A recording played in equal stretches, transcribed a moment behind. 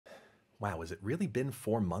Wow, has it really been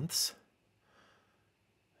 4 months?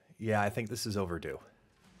 Yeah, I think this is overdue.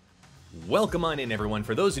 Welcome on in, everyone.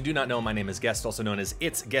 For those who do not know, my name is Guest, also known as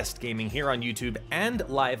ItsGuestGaming, here on YouTube and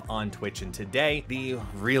live on Twitch. And today, the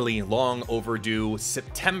really long overdue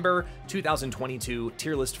September 2022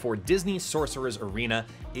 tier list for Disney Sorcerers Arena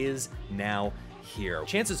is now here.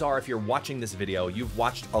 Chances are, if you're watching this video, you've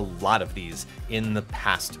watched a lot of these in the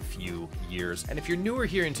past few years. And if you're newer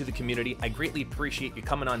here into the community, I greatly appreciate you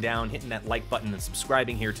coming on down, hitting that like button and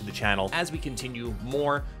subscribing here to the channel as we continue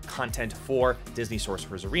more content for Disney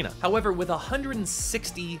Sorcerers Arena. However, with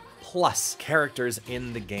 160 plus characters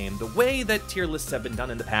in the game, the way that tier lists have been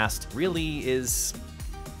done in the past really is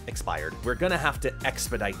expired. We're gonna have to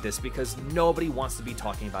expedite this because nobody wants to be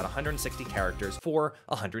talking about 160 characters for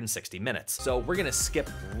 160 minutes. So we're gonna skip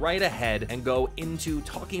right ahead and go into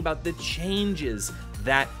talking about the changes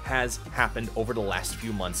that has happened over the last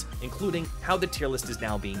few months, including how the tier list is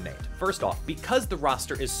now being made. First off, because the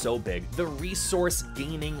roster is so big, the resource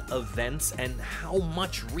gaining events and how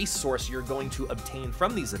much resource you're going to obtain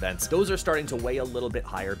from these events, those are starting to weigh a little bit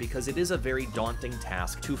higher because it is a very daunting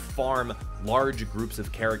task to farm large groups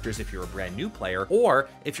of characters if you're a brand new player, or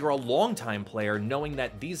if you're a longtime player, knowing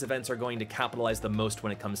that these events are going to capitalize the most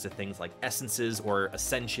when it comes to things like essences or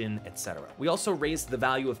ascension, etc. We also raised the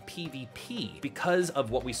value of PvP because of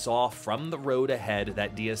what we saw from the road ahead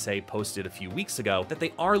that DSA posted a few weeks ago, that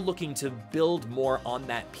they are looking to build more on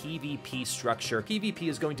that PvP structure. PvP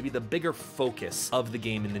is going to be the bigger focus of the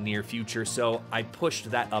game in the near future, so I pushed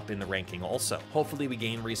that up in the ranking also. Hopefully we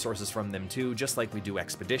gain resources from them too, just like we do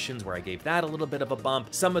expeditions, where I gave that a little bit of a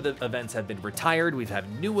bump. Some of the events have been retired. We've had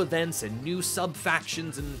new events and new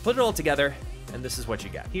sub-factions, and put it all together, and this is what you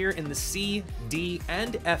get. Here in the C, D,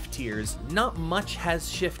 and F tiers, not much has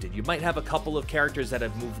shifted. You might have a couple of characters that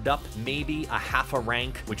have moved up, maybe a half a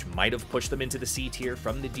rank, which might have pushed them into the C tier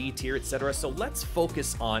from the D tier, etc. So let's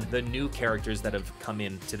focus on the new characters that have come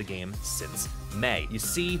into the game since May. You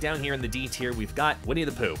see down here in the D tier, we've got Winnie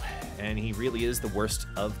the Pooh, and he really is the worst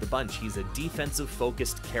of the bunch. He's a defensive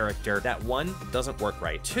focused character that, one, doesn't work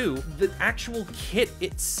right. Two, the actual kit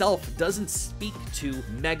itself doesn't speak to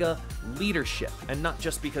mega leadership. And not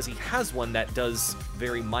just because he has one that does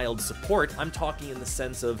very mild support, I'm talking in the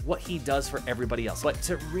sense of what he does for everybody else. But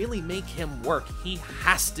to really make him work, he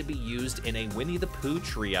has to be used in a Winnie the Pooh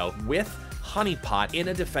trio with Honeypot in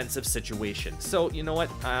a defensive situation. So, you know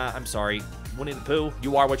what? I'm sorry. Winnie the Pooh,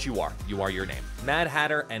 you are what you are. You are your name. Mad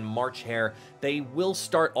Hatter and March Hare, they will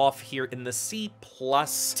start off here in the C+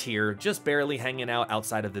 tier, just barely hanging out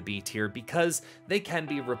outside of the B tier because they can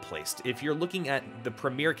be replaced. If you're looking at the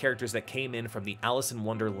premier characters that came in from the Alice in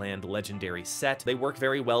Wonderland Legendary set, they work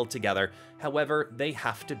very well together. However, they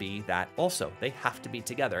have to be that also. They have to be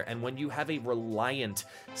together. And when you have a reliant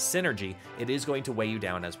synergy, it is going to weigh you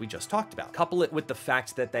down, as we just talked about. Couple it with the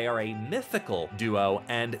fact that they are a mythical duo,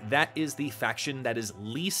 and that is the faction that is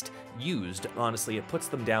least used. Honestly, it puts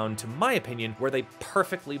them down, to my opinion, where they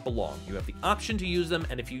perfectly belong. You have the option to use them,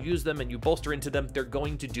 and if you use them and you bolster into them, they're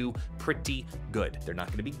going to do pretty good. They're not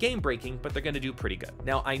going to be game-breaking, but they're going to do pretty good.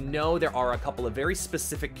 Now, I know there are a couple of very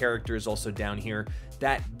specific characters also down here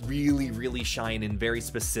that really shine in very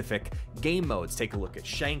specific game modes. Take a look at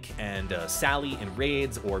Shank and Sally in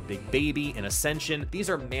Raids, or Big Baby in Ascension. These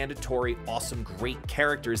are mandatory, awesome, great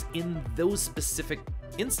characters in those specific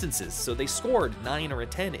instances, so they scored 9 or a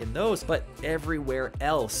 10 in those, but everywhere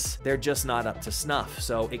else they're just not up to snuff,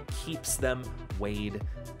 so it keeps them weighed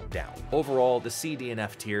down. Overall, the C, D, and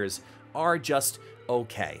F tiers are just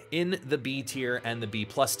okay. In the B tier and the B+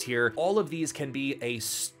 tier, all of these can be a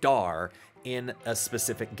star in a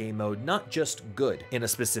specific game mode, not just good in a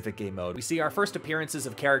specific game mode. We see our first appearances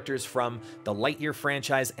of characters from the Lightyear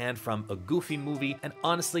franchise and from a Goofy movie, and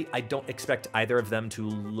honestly, I don't expect either of them to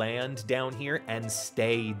land down here and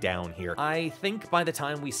stay down here. I think by the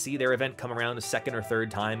time we see their event come around a second or third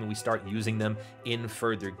time and we start using them in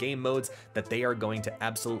further game modes, that they are going to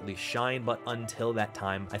absolutely shine, but until that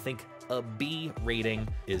time, I think a B rating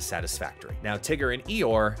is satisfactory. Now, Tigger and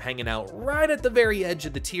Eeyore hanging out right at the very edge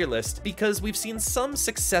of the tier list because we've seen some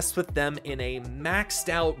success with them in a maxed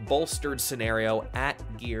out, bolstered scenario at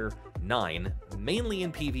Gear 9, mainly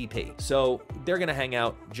in PvP. So they're gonna hang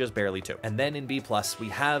out just barely too. And then in B+, we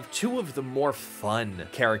have two of the more fun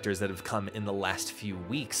characters that have come in the last few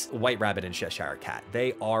weeks, White Rabbit and Cheshire Cat.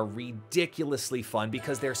 They are ridiculously fun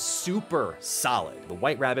because they're super solid. The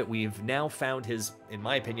White Rabbit, we've now found his in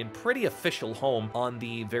my opinion, pretty official home on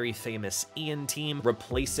the very famous Ian team,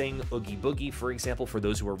 replacing Oogie Boogie, for example, for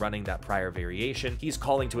those who are running that prior variation. He's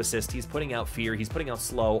calling to assist, he's putting out fear, he's putting out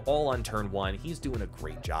slow, all on turn 1. He's doing a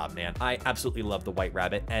great job, man. I absolutely love the White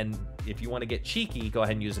Rabbit, and if you want to get cheeky, go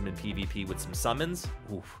ahead and use him in PvP with some summons.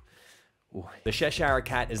 Oof. Ooh. The Cheshire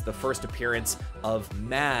Cat is the first appearance of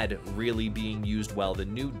Mad really being used well, the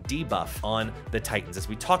new debuff on the Titans. As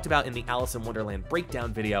we talked about in the Alice in Wonderland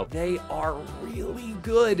breakdown video, they are really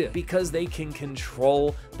good because they can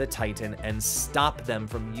control the Titan and stop them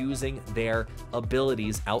from using their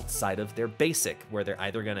abilities outside of their basic, where they're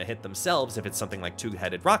either going to hit themselves if it's something like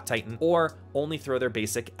Two-Headed Rock Titan, or only throw their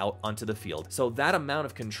basic out onto the field. So that amount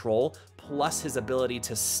of control, plus his ability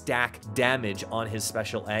to stack damage on his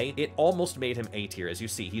special A, it almost made him A tier. As you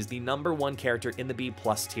see, he's the #1 character in the B+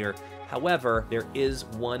 tier. However, there is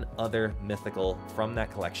one other mythical from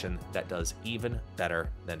that collection that does even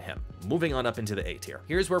better than him. Moving on up into the A tier.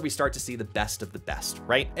 Here's where we start to see the best of the best,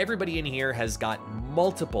 right? Everybody in here has got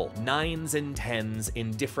multiple 9s and 10s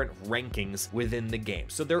in different rankings within the game.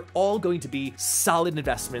 So they're all going to be solid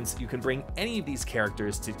investments. You can bring any of these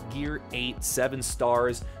characters to gear 8, 7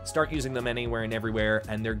 stars, start using them anywhere and everywhere,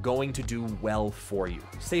 and they're going to do well for you.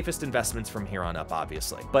 Safest investments from here on up,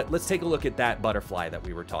 obviously. But let's take a look at that butterfly that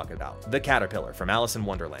we were talking about. The Caterpillar from Alice in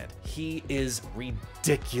Wonderland. He is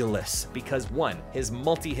ridiculous because 1, his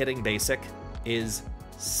multi-hitting basic is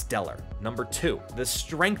stellar. Number 2, the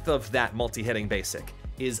strength of that multi-hitting basic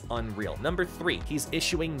is unreal. Number 3, he's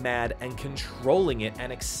issuing Mad and controlling it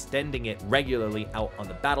and extending it regularly out on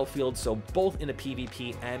the battlefield. So both in a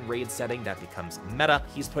PvP and raid setting, that becomes meta.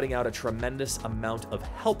 He's putting out a tremendous amount of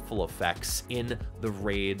helpful effects in the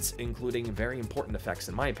raids, including very important effects,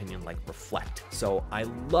 in my opinion, like Reflect. So I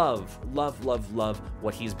love, love, love, love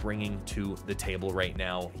what he's bringing to the table right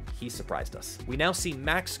now. He surprised us. We now see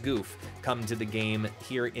Max Goof come to the game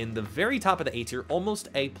here in the very top of the A tier, almost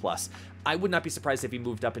A+. I would not be surprised if he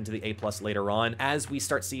moved up into the A+ later on, as we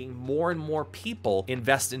start seeing more and more people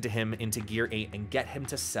invest into him into gear 8 and get him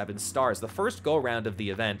to 7 stars. The first go around of the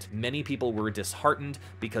event, many people were disheartened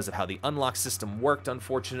because of how the unlock system worked,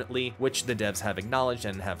 unfortunately, which the devs have acknowledged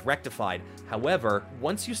and have rectified. However,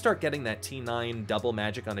 once you start getting that T9 double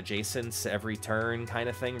magic on adjacents every turn kind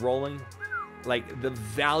of thing rolling, like, the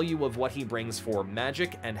value of what he brings for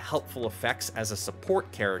magic and helpful effects as a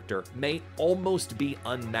support character may almost be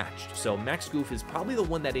unmatched. So Max Goof is probably the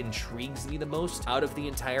one that intrigues me the most out of the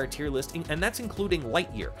entire tier listing, and that's including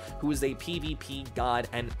Lightyear, who is a PvP god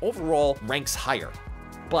and overall ranks higher.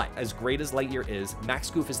 But as great as Lightyear is,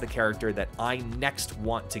 Max Goof is the character that I next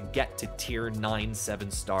want to get to tier 9,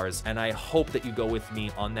 7 stars, and I hope that you go with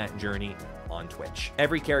me on that journey on Twitch.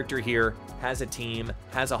 Every character here has a team,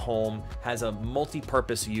 has a home, has a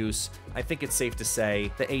multi-purpose use. I think it's safe to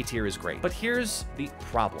say the A tier is great. But here's the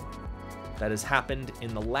problem that has happened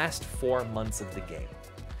in the last 4 months of the game.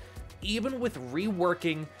 Even with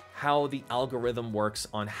reworking how the algorithm works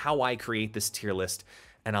on how I create this tier list,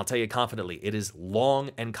 and I'll tell you confidently, it is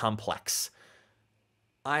long and complex,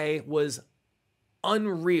 I was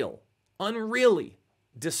unreally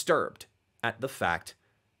disturbed at the fact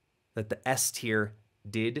that the S tier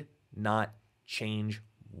did not change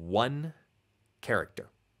one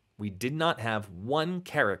character. We did not have one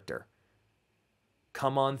character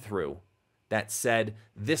come on through that said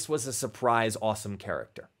this was a surprise awesome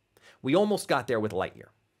character. We almost got there with Lightyear.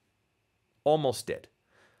 Almost did.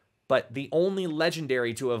 But the only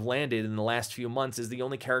legendary to have landed in the last few months is the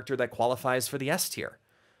only character that qualifies for the S tier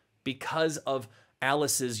because of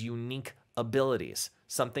Alice's unique abilities,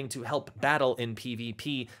 something to help battle in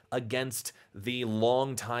PvP against the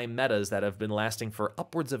long-time metas that have been lasting for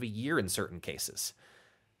upwards of a year in certain cases.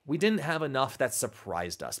 We didn't have enough that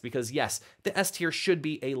surprised us because, yes, the S tier should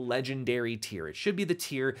be a legendary tier. It should be the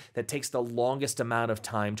tier that takes the longest amount of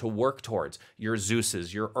time to work towards. Your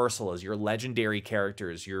Zeuses, your Ursulas, your legendary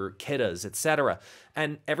characters, your Kiddas, etc.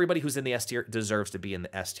 And everybody who's in the S tier deserves to be in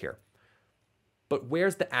the S tier. But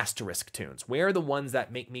where's the asterisk tunes? Where are the ones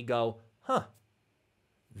that make me go, huh,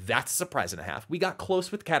 that's a surprise and a half? We got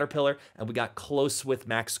close with Caterpillar and we got close with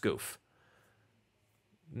Max Goof.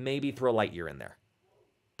 Maybe throw Lightyear in there.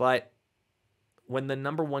 But when the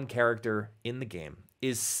 #1 character in the game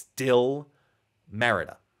is still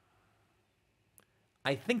Merida,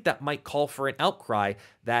 I think that might call for an outcry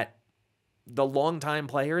that the longtime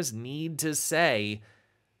players need to say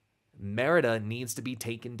Merida needs to be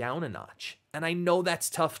taken down a notch. And I know that's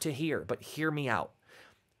tough to hear, but hear me out.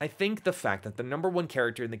 I think the fact that the #1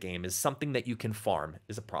 character in the game is something that you can farm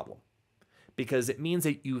is a problem, because it means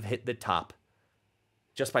that you've hit the top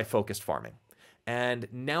just by focused farming. And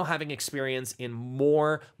now having experience in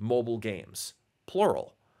more mobile games,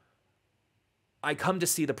 plural. I come to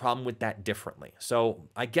see the problem with that differently. So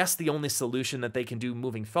I guess the only solution that they can do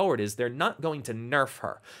moving forward is they're not going to nerf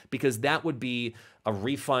her, because that would be a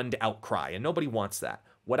refund outcry, and nobody wants that.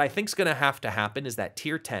 What I think is going to happen is that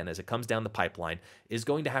Tier 10, as it comes down the pipeline, is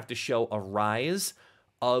going to have to show a rise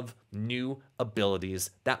of new abilities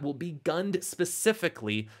that will be gunned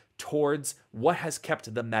specifically towards what has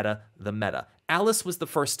kept the meta the meta. Alice was the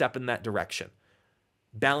first step in that direction.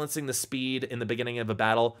 Balancing the speed in the beginning of a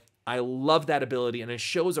battle, I love that ability, and it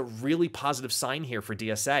shows a really positive sign here for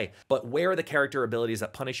DSA. But where are the character abilities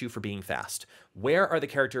that punish you for being fast? Where are the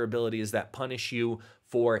character abilities that punish you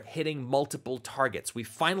for hitting multiple targets? We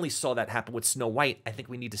finally saw that happen with Snow White. I think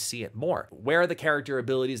we need to see it more. Where are the character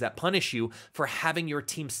abilities that punish you for having your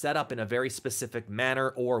team set up in a very specific manner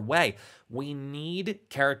or way? We need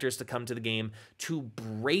characters to come to the game to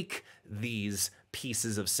break these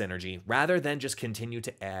pieces of synergy rather than just continue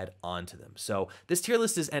to add on to them. So this tier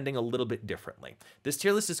list is ending a little bit differently. This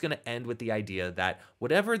tier list is going to end with the idea that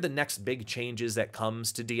whatever the next big changes that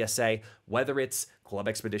comes to DSA, whether it's Club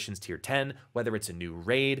Expeditions Tier 10, whether it's a new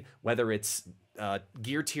raid, whether it's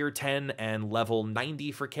Gear Tier 10 and level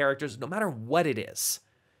 90 for characters, no matter what it is,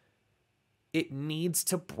 it needs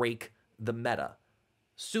to break the meta.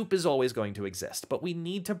 Soup is always going to exist, but we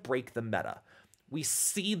need to break the meta. We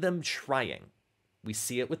see them trying. We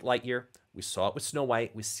see it with Lightyear. We saw it with Snow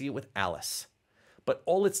White. We see it with Alice. But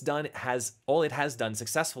all it has done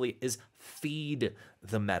successfully is feed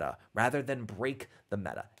the meta rather than break the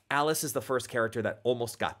meta. Alice is the first character that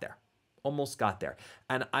almost got there. Almost got there.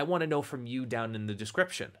 And I want to know from you down in the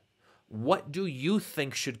description, what do you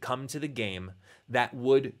think should come to the game that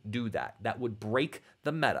would do that? That would break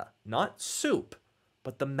the meta. Not Soup,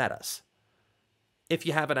 but the metas. If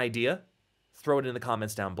you have an idea, throw it in the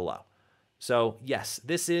comments down below. So yes,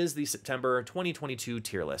 this is the September 2022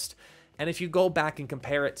 tier list. And if you go back and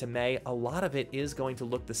compare it to May, a lot of it is going to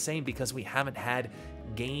look the same because we haven't had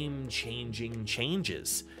game-changing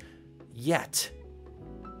changes yet.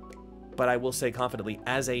 But I will say confidently,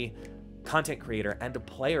 as a content creator and a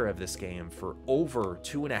player of this game for over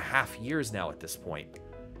 2.5 years now at this point,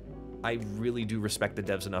 I really do respect the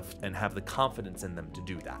devs enough and have the confidence in them to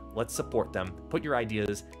do that. Let's support them. Put your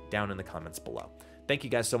ideas down in the comments below. Thank you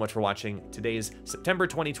guys so much for watching today's September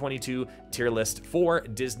 2022 tier list for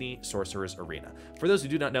Disney Sorcerers Arena. For those who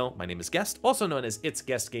do not know, my name is Guest, also known as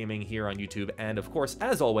ItsGuestGaming here on YouTube, and of course,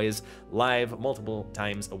 as always, live multiple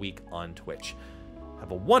times a week on Twitch.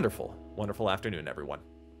 Have a wonderful, wonderful afternoon, everyone.